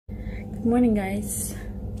Good morning, guys.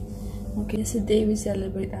 Okay, today we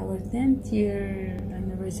celebrate our 10th year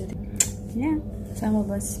anniversary. Yeah, some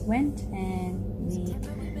of us went and we.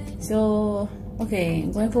 So, okay,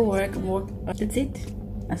 I'm going for work. That's it,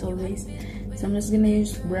 as always. So I'm just gonna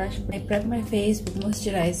use brush. I prep my face with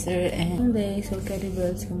moisturizer, and some days I'll carry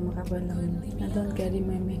belts kung makapalang. I don't carry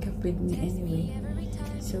my makeup with me anyway.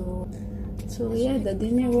 So yeah, the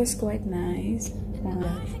dinner was quite nice.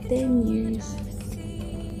 10 years.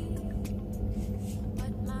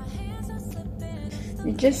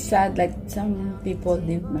 It's just sad, like some people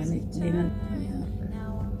didn't manage,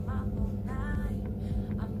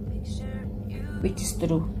 which is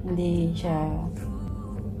true. Hindi siya,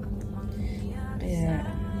 kaya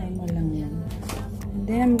normal lang yun. And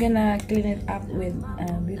then I'm gonna clean it up with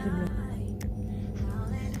beauty blue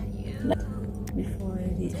before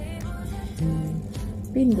the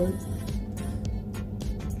pindot.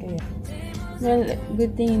 Kaya, well,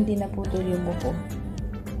 good thing hindi naputol yung buko.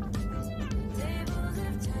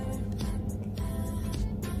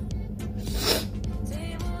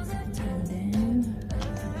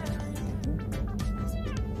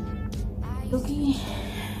 Okay.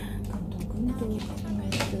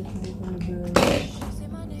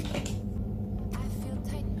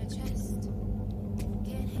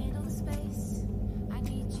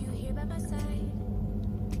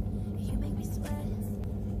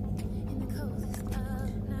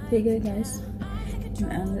 Okay, guys.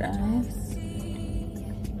 My under eye.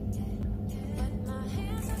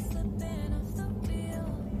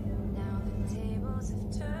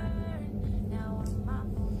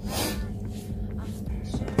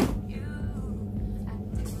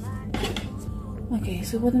 Okay,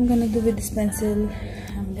 so what I'm gonna do with this pencil,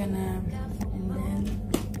 and then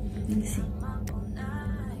let me see.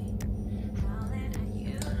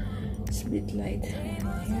 It's a bit light here.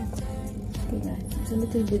 Okay, guys, it's a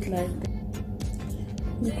little bit light.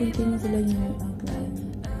 We continue to line your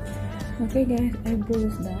outline. Okay, guys, eyebrow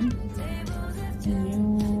is done. And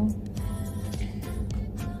you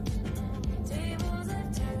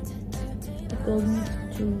told me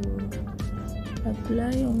to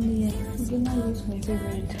apply only. I'm gonna use my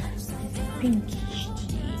favorite pinkish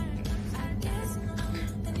tea.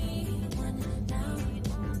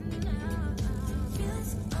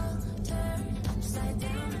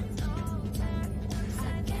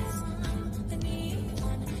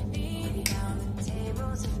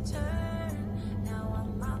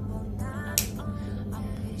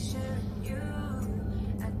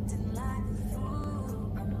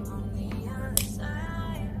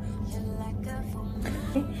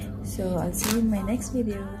 So I'll see you in my next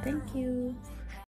video. Thank you.